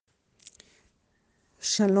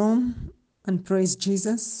Shalom and praise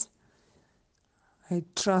Jesus. I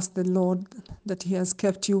trust the Lord that He has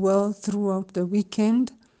kept you well throughout the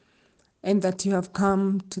weekend and that you have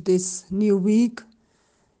come to this new week.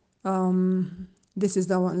 This is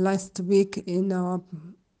our last week in our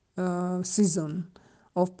season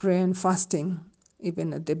of prayer and fasting,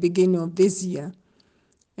 even at the beginning of this year.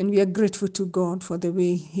 And we are grateful to God for the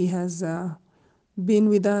way He has been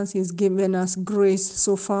with us. He's given us grace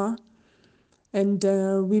so far. And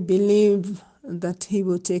we believe that He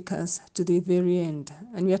will take us to the very end.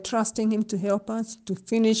 And we are trusting Him to help us to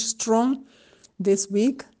finish strong this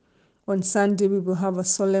week. On Sunday, we will have a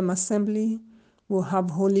solemn assembly. We'll have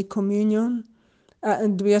Holy Communion.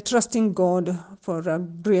 And we are trusting God for a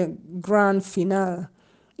grand finale,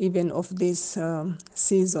 even of this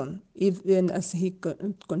season, even as He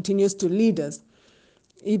continues to lead us,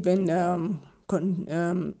 even the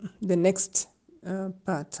next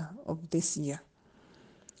part of this year.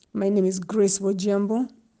 My name is Grace Wojambo,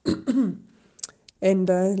 and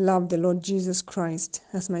I love the Lord Jesus Christ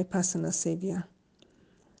as my personal Savior.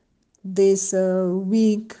 This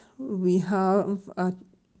week we have a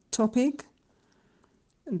topic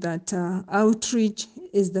that outreach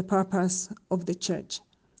is the purpose of the church.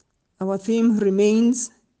 Our theme remains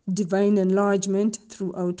divine enlargement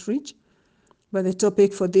through outreach, but the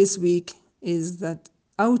topic for this week is that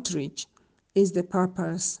outreach is the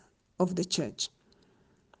purpose of the church.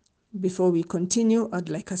 Before we continue, I'd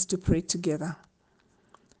like us to pray together.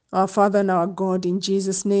 Our Father and our God, in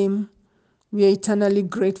Jesus' name, we are eternally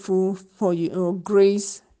grateful for your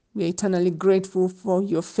grace. We are eternally grateful for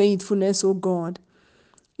your faithfulness, O God.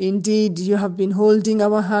 Indeed, you have been holding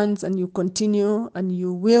our hands, and you continue, and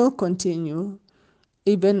you will continue,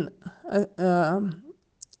 even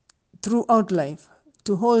throughout life,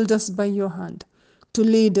 to hold us by your hand, to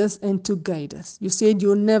lead us and to guide us. You said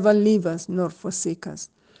you'll never leave us nor forsake us.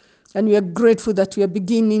 And we are grateful that we are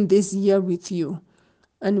beginning this year with you.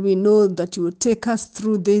 And we know that you will take us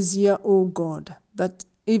through this year, O God, that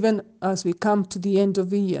even as we come to the end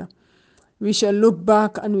of the year, we shall look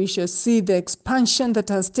back and we shall see the expansion that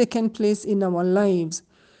has taken place in our lives.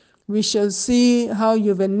 We shall see how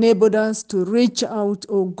you've enabled us to reach out,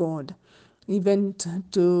 O God, even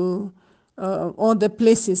to all the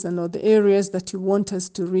places and all the areas that you want us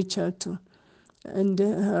to reach out to. And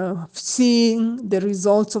seeing the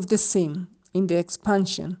results of the same in the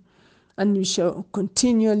expansion. And we shall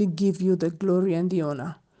continually give you the glory and the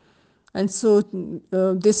honor. And so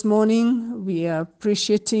this morning, we are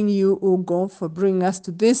appreciating you, O God, for bringing us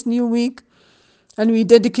to this new week. And we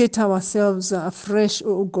dedicate ourselves afresh,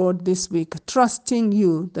 O God, this week, trusting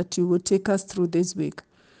you that you will take us through this week.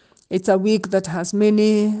 It's a week that has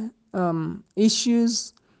many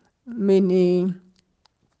issues, many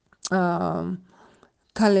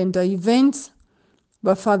calendar events.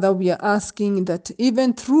 But Father, we are asking that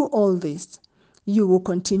even through all this, you will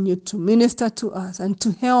continue to minister to us and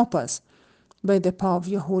to help us by the power of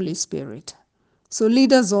your Holy Spirit. So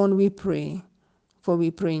lead us on, we pray, for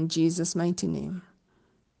we pray in Jesus' mighty name.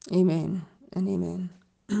 Amen and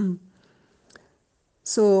amen.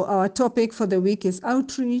 So our topic for the week is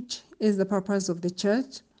outreach is the purpose of the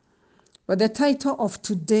church. But the title of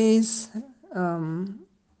today's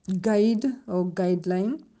guide or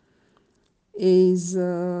guideline is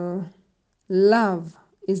Love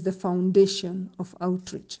is the foundation of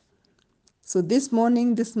outreach. So this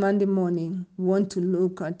morning, this Monday morning, we want to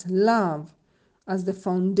look at love as the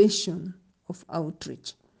foundation of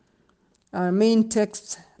outreach. Our main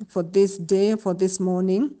text for this day, for this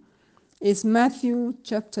morning, is Matthew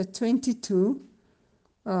chapter 22,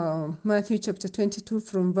 Matthew chapter 22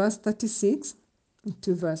 from verse 36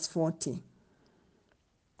 to verse 40.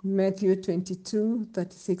 Matthew 22,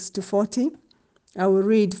 36 to 40. I will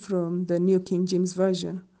read from the New King James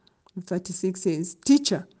Version. 36 says,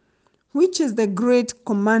 Teacher, which is the great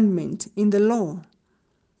commandment in the law?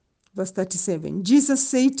 Verse 37, Jesus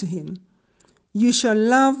said to him, You shall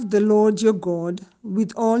love the Lord your God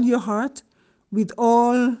with all your heart, with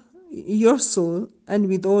all your soul, and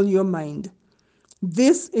with all your mind.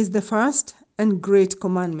 This is the first and great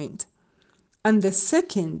commandment. And the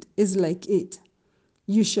second is like it.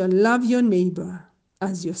 You shall love your neighbor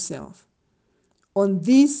as yourself. On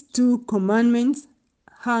these two commandments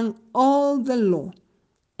hang all the law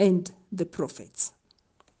and the prophets.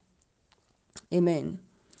 Amen.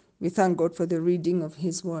 We thank God for the reading of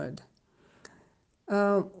his word.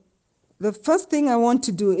 The first thing I want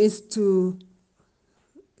to do is to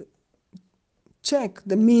check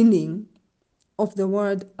the meaning of the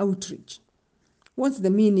word outreach. What's the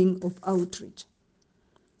meaning of outreach?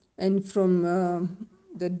 And from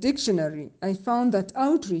the dictionary, I found that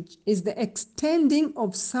outreach is the extending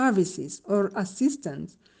of services or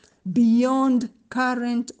assistance beyond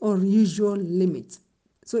current or usual limits.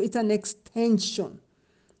 So it's an extension,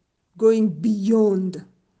 going beyond.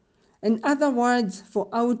 And other words for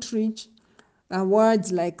outreach are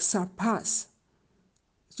words like surpass.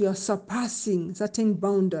 So you're surpassing certain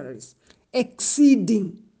boundaries,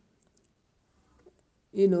 exceeding,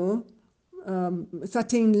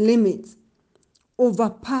 certain limits,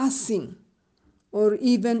 overpassing, or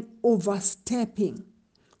even overstepping.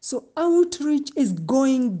 So outreach is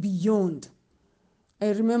going beyond. I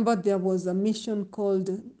remember there was a mission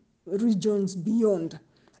called Regions Beyond.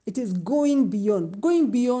 It is going beyond. Going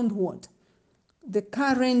beyond what? The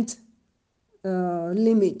current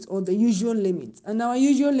limits or the usual limits. And our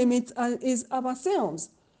usual limits is ourselves.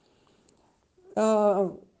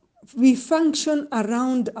 We function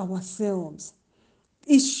around ourselves.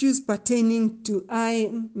 Issues pertaining to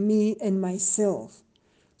I, me, and myself.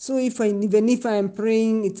 So even if I'm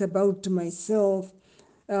praying, it's about myself.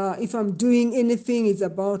 If I'm doing anything, it's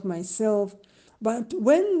about myself. But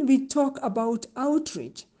when we talk about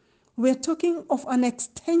outreach, we're talking of an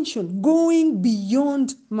extension, going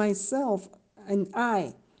beyond myself and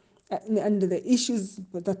I, and the issues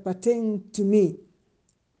that pertain to me.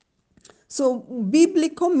 So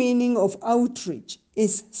biblical meaning of outreach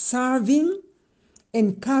is serving,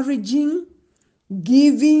 encouraging,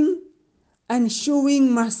 giving, and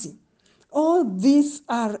showing mercy. All these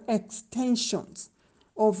are extensions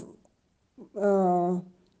of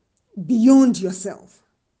beyond yourself.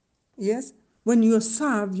 Yes? When you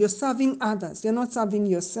serve, you're serving others. You're not serving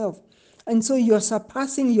yourself. And so you're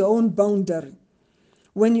surpassing your own boundary.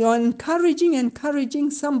 When you're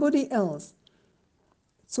encouraging somebody else,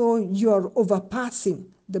 so you're overpassing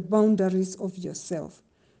the boundaries of yourself.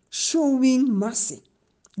 Showing mercy,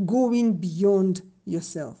 going beyond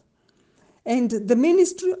yourself. And the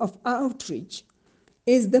ministry of outreach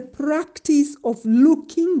is the practice of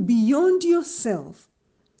looking beyond yourself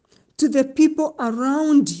to the people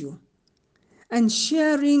around you and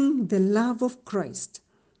sharing the love of Christ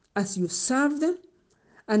as you serve them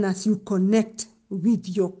and as you connect with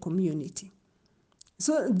your community.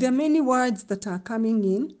 So there are many words that are coming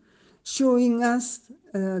in, showing us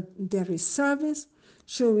there is service,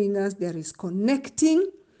 showing us there is connecting.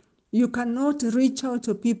 You cannot reach out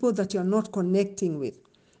to people that you're not connecting with.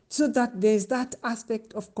 So that there's that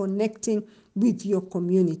aspect of connecting with your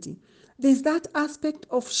community. There's that aspect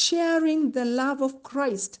of sharing the love of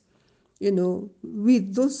Christ,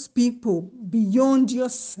 with those people beyond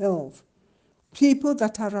yourself, people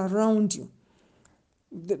that are around you.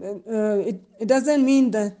 It doesn't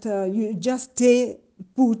mean that you just stay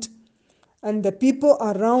put and the people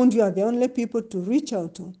around you are the only people to reach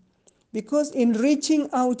out to. Because in reaching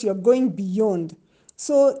out, you're going beyond.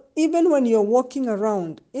 So even when you're walking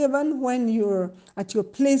around, even when you're at your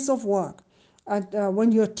place of work,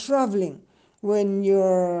 when you're traveling, when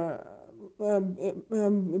you're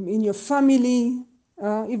in your family,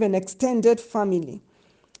 even extended family,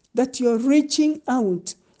 that you're reaching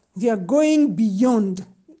out, you're going beyond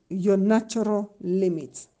your natural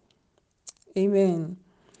limits. Amen.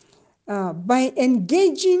 By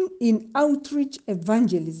engaging in outreach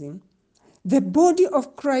evangelism, the body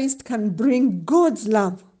of Christ can bring God's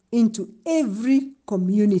love into every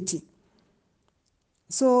community.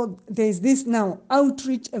 So there's this now,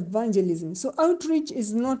 outreach evangelism. So outreach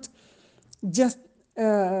is not just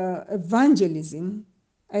evangelism.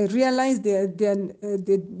 I realize that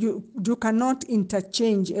you cannot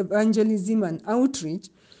interchange evangelism and outreach,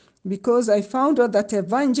 because I found out that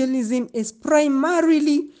evangelism is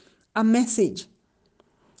primarily a message,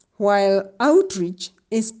 while outreach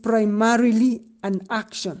is primarily an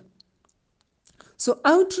action. So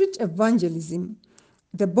outreach evangelism,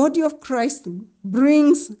 the body of Christ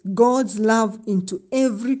brings God's love into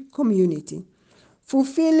every community,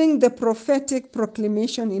 fulfilling the prophetic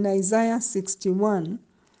proclamation in Isaiah 61.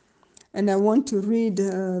 And I want to read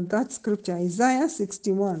that scripture, Isaiah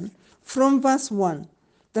 61, from verse 1,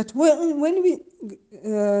 that when we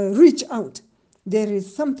reach out, there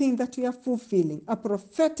is something that we are fulfilling, a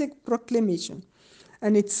prophetic proclamation.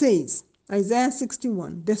 And it says, Isaiah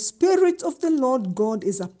 61, the Spirit of the Lord God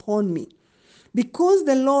is upon me, because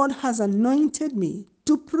the Lord has anointed me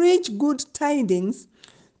to preach good tidings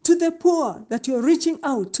to the poor, that you're reaching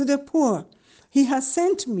out to the poor. He has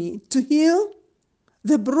sent me to heal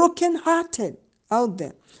the brokenhearted out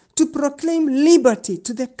there, to proclaim liberty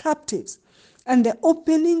to the captives and the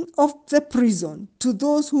opening of the prison to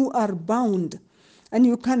those who are bound. And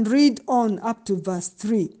you can read on up to verse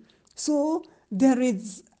 3. So there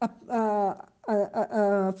is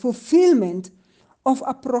a fulfillment of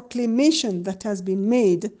a proclamation that has been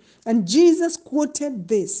made. And Jesus quoted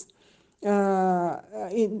this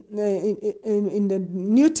in the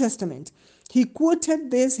New Testament. He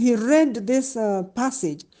quoted this, he read this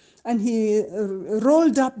passage, and he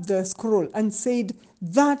rolled up the scroll and said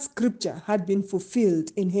that scripture had been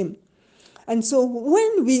fulfilled in him. And so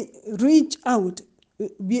when we reach out,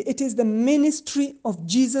 it is the ministry of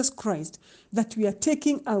Jesus Christ that we are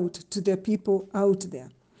taking out to the people out there.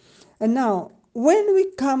 And now, when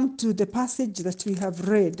we come to the passage that we have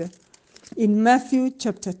read in Matthew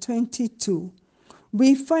chapter 22,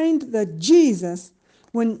 we find that Jesus,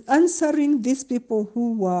 when answering these people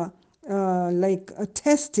who were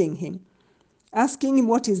testing him, asking him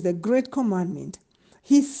what is the great commandment,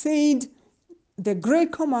 he said, the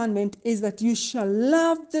great commandment is that you shall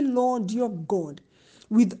love the Lord your God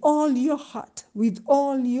with all your heart, with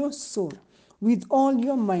all your soul, with all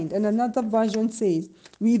your mind. And another version says,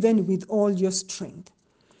 even with all your strength.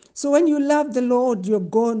 So when you love the Lord your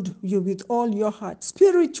God with all your heart,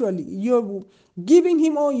 spiritually, you're giving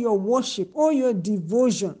him all your worship, all your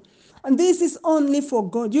devotion. And this is only for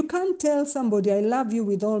God. You can't tell somebody, I love you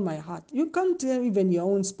with all my heart. You can't tell even your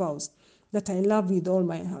own spouse that I love you with all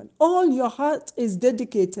my heart. All your heart is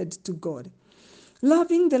dedicated to God.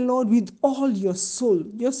 Loving the Lord with all your soul.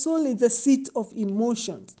 Your soul is the seat of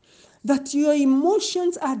emotions. That your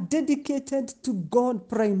emotions are dedicated to God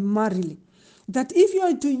primarily. That if you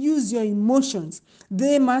are to use your emotions,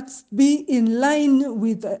 they must be in line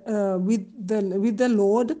with the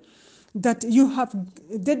Lord, that you have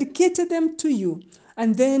dedicated them to you,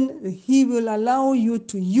 and then he will allow you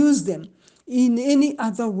to use them in any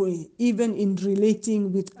other way, even in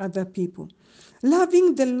relating with other people.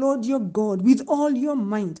 Loving the Lord your God with all your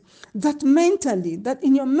mind, that mentally, that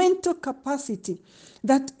in your mental capacity,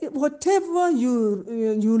 that whatever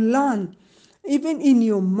you learn, even in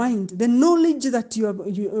your mind, the knowledge that you are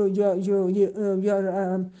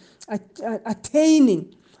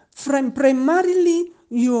attaining, from primarily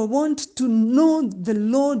you want to know the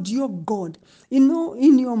Lord your God, in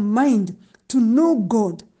your mind, to know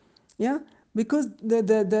God. Yeah, because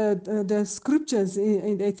the scriptures,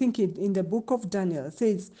 I think in the book of Daniel,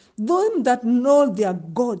 says, them that know their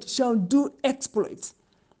God shall do exploits.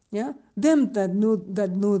 Yeah, them that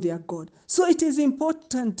know their God. So it is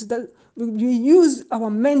important that we use our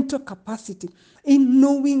mental capacity in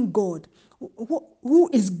knowing God. Who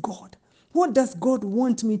is God? What does God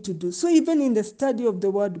want me to do? So even in the study of the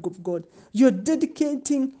Word of God, you're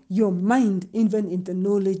dedicating your mind even in the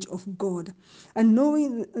knowledge of God. And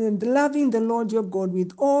knowing and loving the Lord your God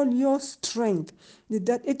with all your strength,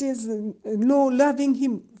 that it is loving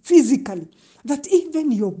him physically, that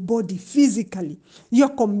even your body physically,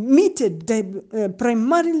 you're committed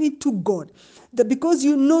primarily to God. That because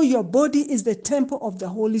you know your body is the temple of the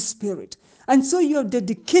Holy Spirit. And so you're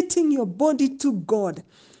dedicating your body to God,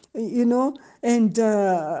 and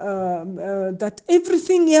that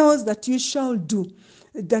everything else that you shall do,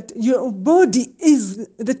 that your body is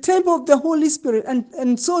the temple of the Holy Spirit,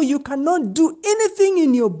 and so you cannot do anything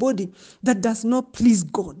in your body that does not please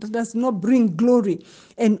God, that does not bring glory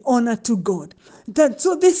and honor to God.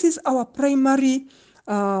 So this is our primary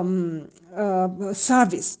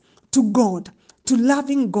service to God, to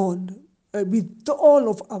loving God with all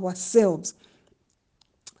of ourselves.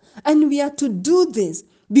 And we are to do this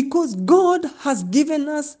because God has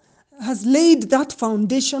laid that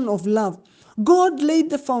foundation of love. God laid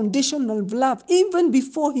the foundation of love even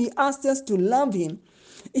before he asked us to love him.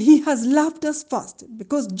 He has loved us first,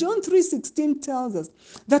 because John 3:16 tells us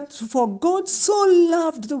that for God so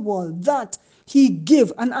loved the world that he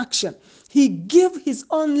gave an action. He gave his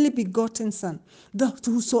only begotten Son, that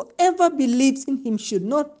whosoever believes in him should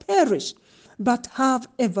not perish, but have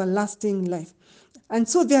everlasting life. And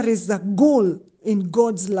so there is a goal in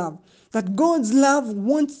God's love, that God's love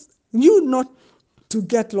wants you not to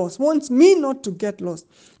get lost, wants me not to get lost,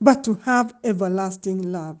 but to have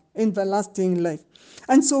everlasting love, everlasting life.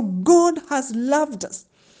 And so God has loved us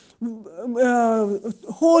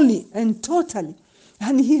wholly and totally.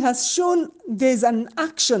 And he has shown there's an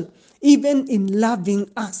action even in loving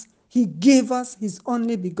us. He gave us his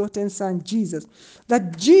only begotten Son, Jesus.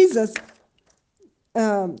 That Jesus,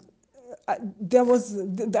 there was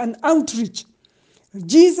an outreach.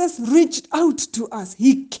 Jesus reached out to us.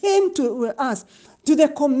 He came to us, to the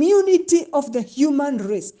community of the human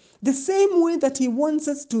race, the same way that he wants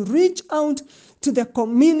us to reach out to the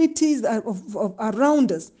communities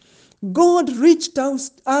around us. God reached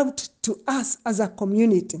out to us as a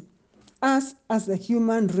community, us as a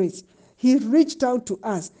human race. He reached out to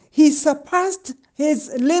us. He surpassed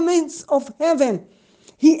his limits of heaven.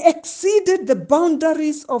 He exceeded the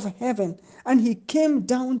boundaries of heaven and he came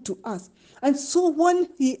down to us. And so when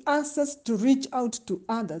he asks us to reach out to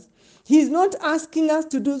others, he's not asking us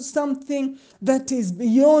to do something that is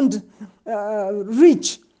beyond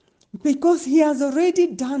reach, because he has already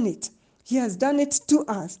done it. He has done it to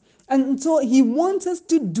us. And so he wants us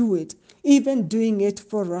to do it, even doing it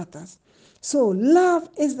for others. So love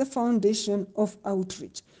is the foundation of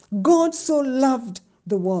outreach. God so loved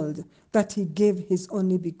the world that he gave his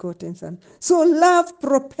only begotten Son. So love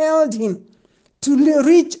propelled him to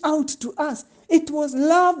reach out to us. It was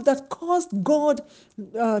love that caused God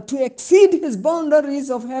to exceed his boundaries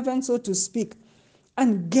of heaven, so to speak,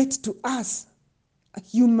 and get to us, a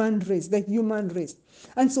human race, the human race.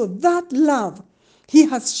 And so that love, he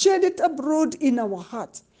has shed it abroad in our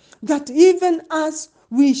hearts, that even as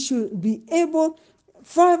we should be able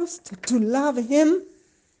first to love him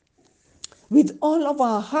with all of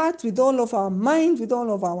our heart, with all of our mind, with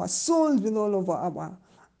all of our soul, with all of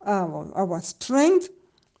our strength.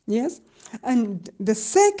 Yes? And the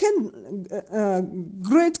second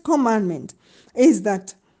great commandment is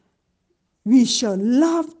that we shall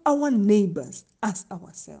love our neighbors as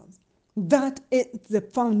ourselves. That is the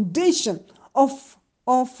foundation of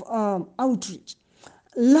outreach.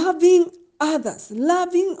 Loving others,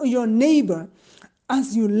 loving your neighbor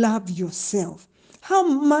as you love yourself. How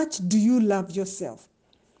much do you love yourself?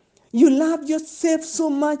 You love yourself so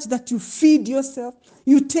much that you feed yourself,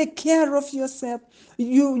 you take care of yourself,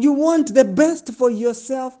 you want the best for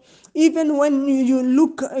yourself. Even when you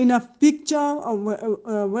look in a picture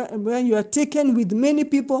where you are taken with many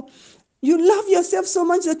people, you love yourself so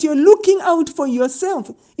much that you're looking out for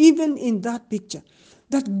yourself, even in that picture.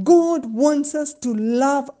 That God wants us to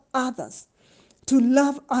love others,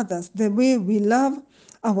 the way we love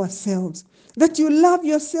ourselves. That you love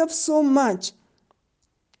yourself so much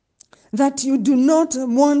that you do not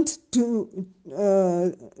want to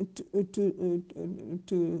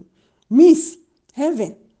miss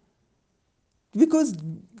heaven, because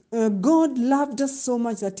God loved us so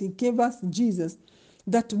much that he gave us Jesus,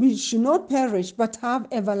 that we should not perish but have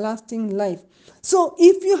everlasting life. So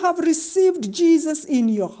if you have received Jesus in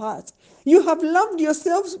your heart, you have loved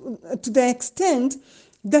yourself to the extent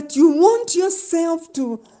that you want yourself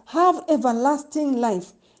to have everlasting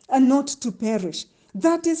life and not to perish.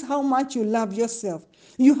 That is how much you love yourself.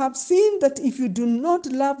 You have seen that if you do not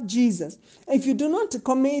love Jesus, if you do not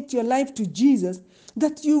commit your life to Jesus,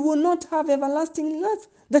 that you will not have everlasting life,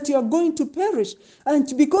 that you are going to perish. And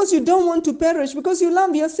because you don't want to perish, because you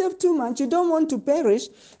love yourself too much, you don't want to perish,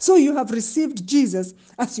 so you have received Jesus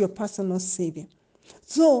as your personal Savior.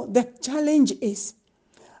 So the challenge is,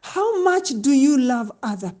 how much do you love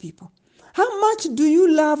other people? How much do you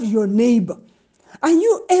love your neighbor? Are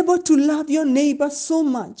you able to love your neighbor so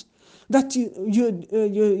much that you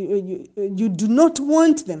do not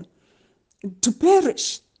want them to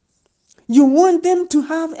perish? You want them to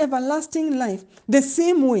have everlasting life the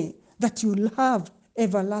same way that you have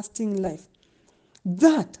everlasting life.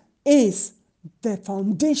 That is the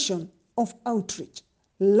foundation of outreach.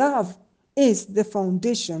 Love is the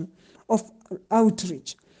foundation of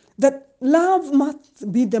outreach. That love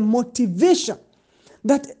must be the motivation.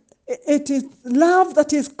 That it is love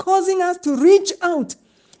that is causing us to reach out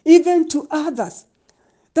even to others.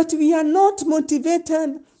 That we are not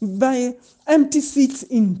motivated by empty seats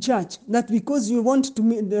in church. That because you want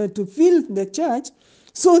to fill the church,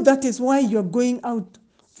 so that is why you're going out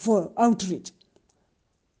for outreach.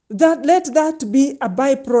 That let that be a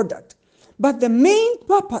byproduct. But the main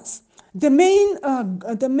purpose, the main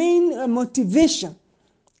motivation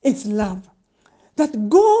is love. That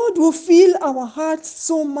God will fill our hearts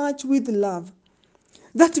so much with love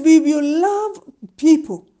that we will love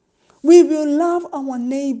people. We will love our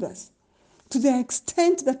neighbors to the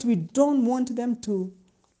extent that we don't want them to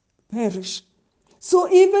perish.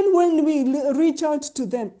 So even when we reach out to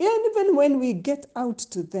them, even when we get out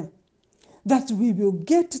to them, that we will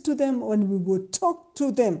get to them and we will talk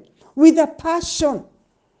to them with a passion,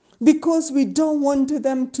 because we don't want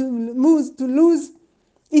them to lose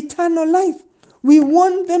eternal life. We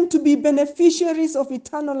want them to be beneficiaries of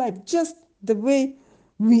eternal life, just the way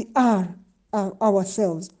we are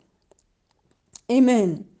ourselves.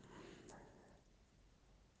 Amen.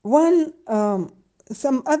 I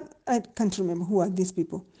can't remember who are these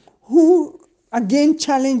people, who again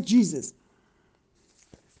challenged Jesus.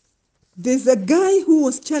 There's a guy who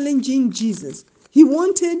was challenging Jesus. He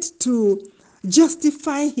wanted to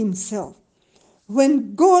justify himself.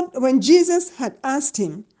 When Jesus had asked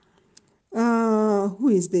him, who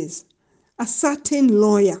is this? A certain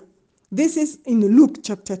lawyer. This is in Luke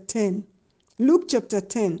chapter 10. Luke chapter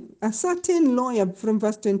 10, a certain lawyer, from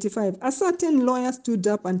verse 25, a certain lawyer stood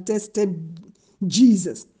up and tested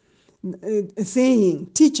Jesus,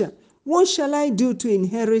 saying, Teacher, what shall I do to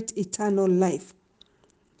inherit eternal life?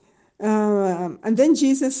 And then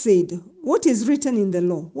Jesus said, what is written in the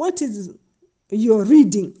law? What is your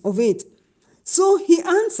reading of it? So he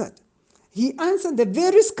answered. He answered the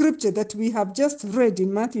very scripture that we have just read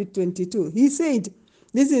in Matthew 22. He said,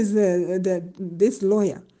 this is this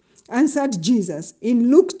lawyer answered Jesus. In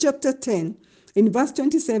Luke chapter 10, in verse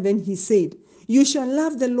 27, he said, you shall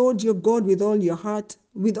love the Lord your God with all your heart,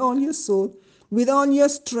 with all your soul, with all your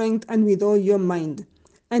strength, and with all your mind,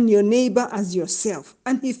 and your neighbor as yourself.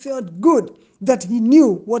 And he felt good that he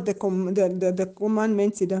knew what the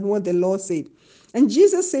commandment said and what the law said. And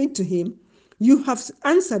Jesus said to him, you have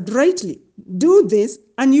answered rightly. Do this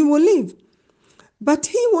and you will live. But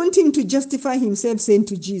he, wanting to justify himself, said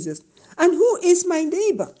to Jesus, and who is my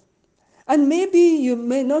neighbor? And maybe you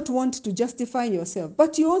may not want to justify yourself,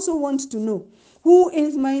 but you also want to know, who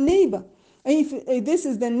is my neighbor? If this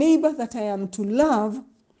is the neighbor that I am to love,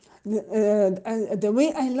 the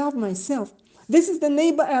way I love myself, this is the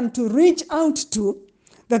neighbor I am to reach out to,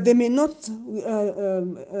 that they may not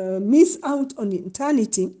miss out on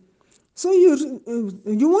eternity. So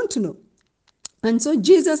you want to know. And so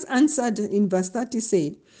Jesus answered in verse 30,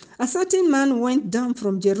 said, a certain man went down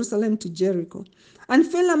from Jerusalem to Jericho and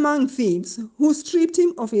fell among thieves, who stripped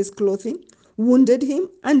him of his clothing, wounded him,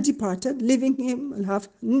 and departed, leaving him half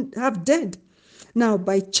dead. Now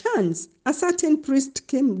by chance a certain priest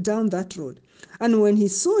came down that road, and when he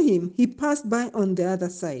saw him, he passed by on the other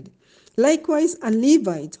side. Likewise a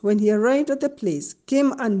Levite, when he arrived at the place,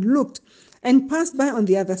 came and looked, and passed by on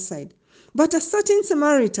the other side. But a certain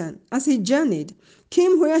Samaritan, as he journeyed,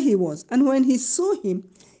 came where he was, and when he saw him,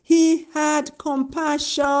 he had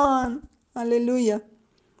compassion. Hallelujah.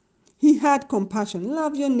 He had compassion.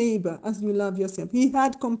 Love your neighbor as you love yourself. He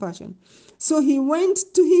had compassion. So he went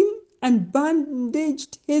to him and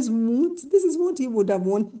bandaged his wounds. This is what he would have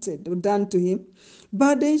wanted or done to him.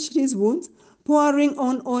 Bandaged his wounds, pouring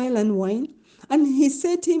on oil and wine. And he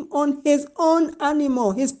set him on his own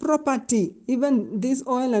animal, his property. Even this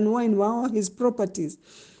oil and wine were all his properties.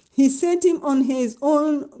 He set him on his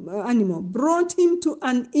own animal, brought him to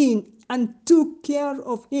an inn, and took care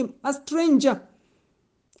of him, a stranger.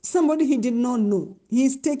 Somebody he did not know. He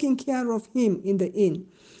is taking care of him in the inn.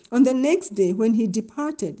 On the next day, when he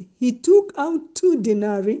departed, he took out 2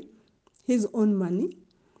 denarii, his own money,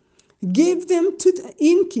 gave them to the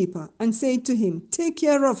innkeeper, and said to him, take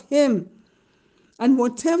care of him, and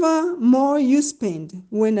whatever more you spend,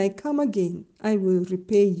 when I come again, I will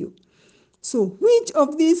repay you. So which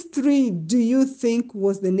of these 3 do you think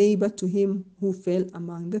was the neighbor to him who fell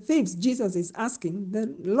among the thieves? Jesus is asking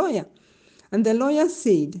the lawyer. And the lawyer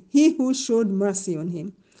said, he who showed mercy on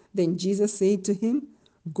him. Then Jesus said to him,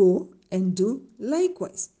 go and do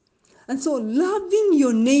likewise. And so loving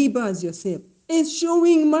your neighbor as yourself is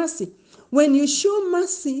showing mercy. When you show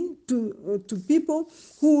mercy to people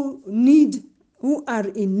who are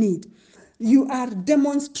in need, you are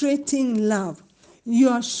demonstrating love. You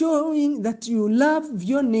are showing that you love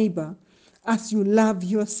your neighbor as you love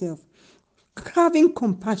yourself. Having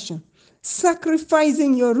compassion,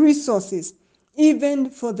 sacrificing your resources,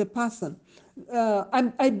 even for the person.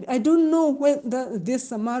 I don't know whether this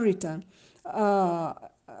Samaritan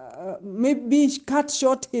maybe cut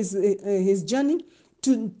short his journey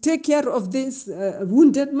to take care of this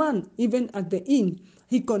wounded man, even at the inn.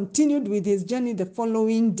 He continued with his journey the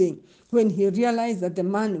following day when he realized that the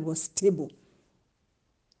man was stable.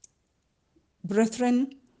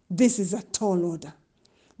 Brethren, this is a tall order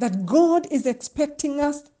that God is expecting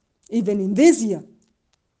us, even in this year,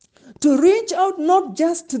 to reach out not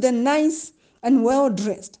just to the nice and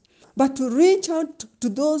well-dressed, but to reach out to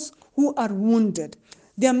those who are wounded.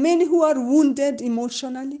 There are many who are wounded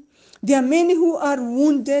emotionally. There are many who are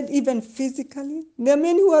wounded even physically. There are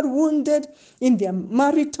many who are wounded in their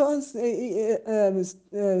marital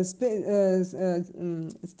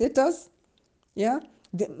status. Yeah,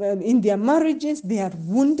 in their marriages, they are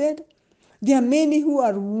wounded. There are many who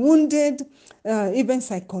are wounded even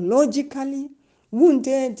psychologically,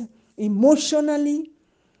 wounded emotionally.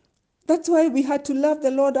 That's why we had to love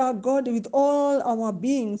the Lord our God with all our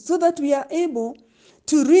being, so that we are able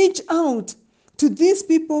to reach out to these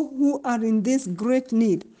people who are in this great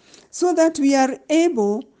need, so that we are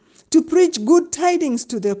able to preach good tidings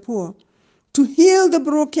to the poor, to heal the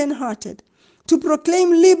brokenhearted, to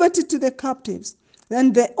proclaim liberty to the captives,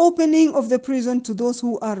 and the opening of the prison to those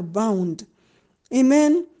who are bound.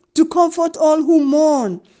 Amen. To comfort all who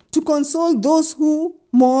mourn, to console those who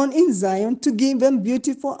mourn in Zion, to give them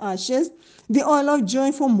beauty for ashes, the oil of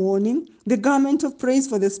joy for mourning, the garment of praise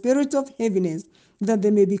for the spirit of heaviness, that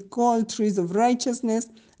they may be called trees of righteousness,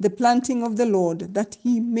 the planting of the Lord, that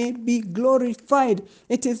he may be glorified.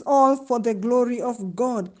 It is all for the glory of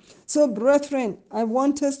God. So, brethren, I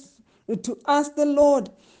want us to ask the Lord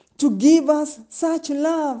to give us such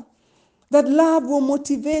love, that love will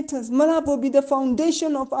motivate us. Love will be the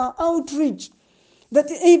foundation of our outreach. That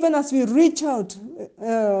even as we reach out,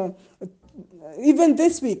 even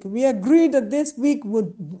this week, we agree that this week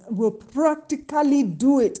will practically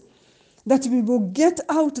do it. That we will get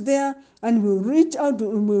out there and we'll reach out,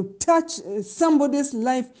 we will touch somebody's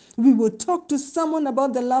life. We will talk to someone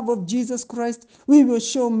about the love of Jesus Christ. We will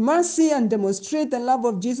show mercy and demonstrate the love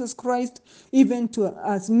of Jesus Christ, even to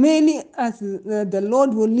as many as the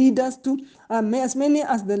Lord will lead us to, as many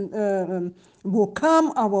as will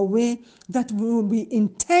come our way, that we will be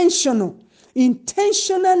intentionally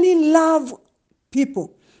love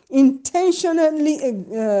people, intentionally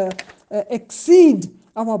exceed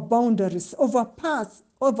our boundaries,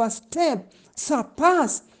 overstep,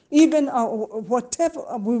 surpass even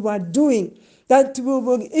whatever we were doing, that we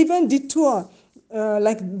will even detour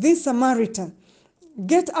like this Samaritan,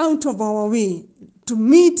 get out of our way to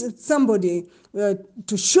meet somebody,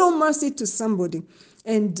 to show mercy to somebody,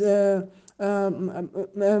 and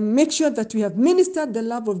make sure that we have ministered the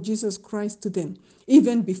love of Jesus Christ to them,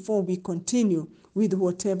 even before we continue with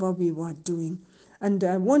whatever we were doing. And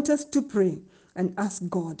I want us to pray and ask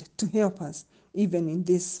God to help us even in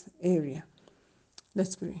this area.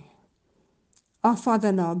 Let's pray. Our Father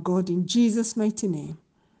and our God, in Jesus' mighty name,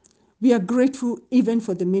 we are grateful even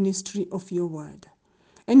for the ministry of your word.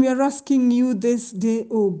 And we are asking you this day,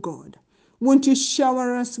 oh God, won't you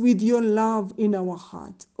shower us with your love in our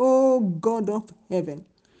heart? Oh God of heaven,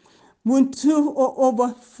 won't you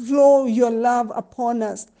overflow your love upon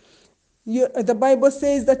us? The Bible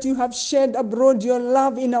says that you have shed abroad your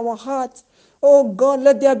love in our hearts. Oh God,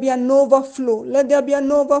 let there be an overflow. Let there be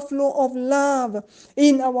an overflow of love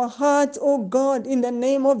in our hearts, oh God, in the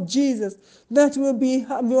name of Jesus, that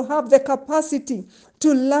we'll have the capacity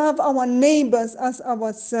to love our neighbors as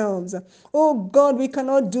ourselves. Oh God, we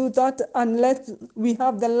cannot do that unless we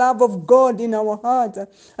have the love of God in our heart.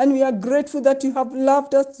 And we are grateful that you have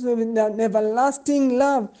loved us with an everlasting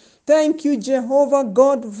love. Thank you, Jehovah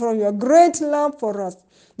God, for your great love for us,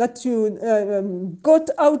 that you got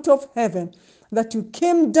out of heaven, that you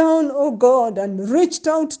came down, oh God, and reached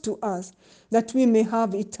out to us, that we may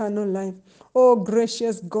have eternal life. Oh,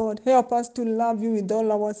 gracious God, help us to love you with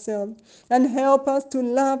all ourselves, and help us to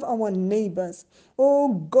love our neighbors.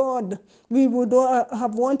 Oh God, we would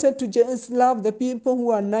have wanted to just love the people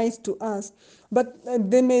who are nice to us, but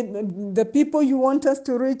the people you want us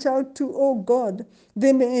to reach out to, oh God,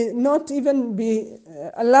 they may not even be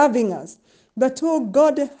loving us. But oh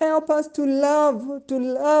God, help us to love,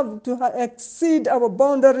 to exceed our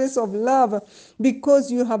boundaries of love,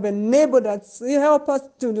 because you have enabled us. Help us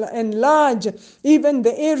to enlarge even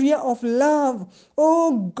the area of love.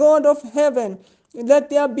 Oh God of heaven, let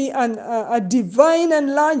there be a divine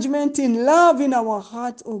enlargement in love in our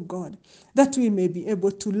hearts, oh God, that we may be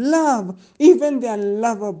able to love even the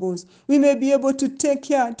unlovables. We may be able to take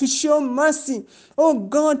care, to show mercy, oh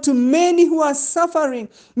God, to many who are suffering,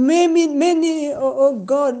 many, oh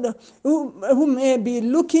God, who may be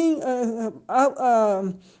looking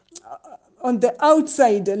on the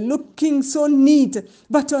outside looking so neat,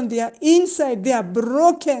 but on their inside they are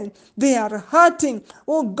broken, they are hurting.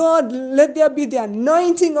 Oh God, let there be the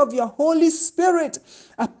anointing of your Holy Spirit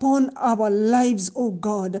upon our lives, oh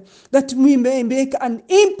God, that we may make an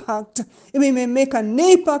impact. We may make an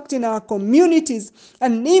impact in our communities,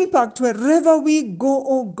 an impact wherever we go,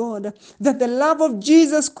 oh God, that the love of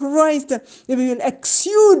Jesus Christ will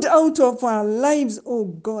exude out of our lives, oh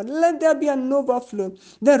God. Let there be an overflow.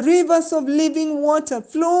 The rivers of living water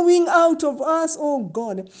flowing out of us, oh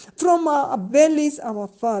God, from our bellies, our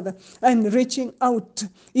Father, and reaching out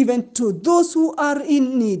even to those who are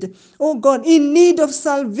in need, oh God, in need of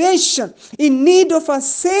salvation, in need of a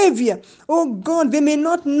Savior. Oh God, they may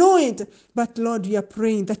not know it, but Lord, we are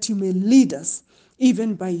praying that you may lead us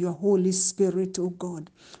even by your Holy Spirit, oh God.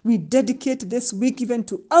 We dedicate this week even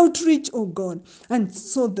to outreach, oh God, and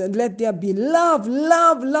so that let there be love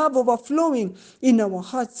overflowing in our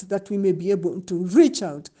hearts, that we may be able to reach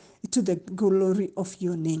out to the glory of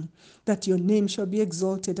your name, that your name shall be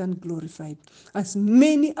exalted and glorified. As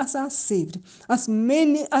many as are saved, as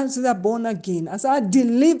many as are born again, as are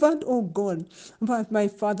delivered, oh God, but my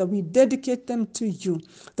Father, we dedicate them to you,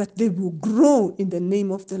 that they will grow in the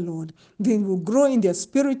name of the Lord. They will grow in their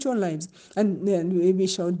spiritual lives, and then we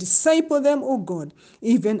shall disciple them, oh God,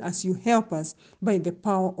 even as you help us by the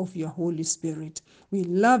power of your Holy Spirit. We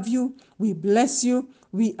love you, we bless you,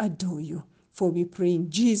 we adore you. For we pray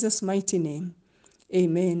in Jesus' mighty name.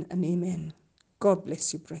 Amen and amen. God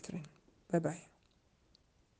bless you, brethren. Bye-bye.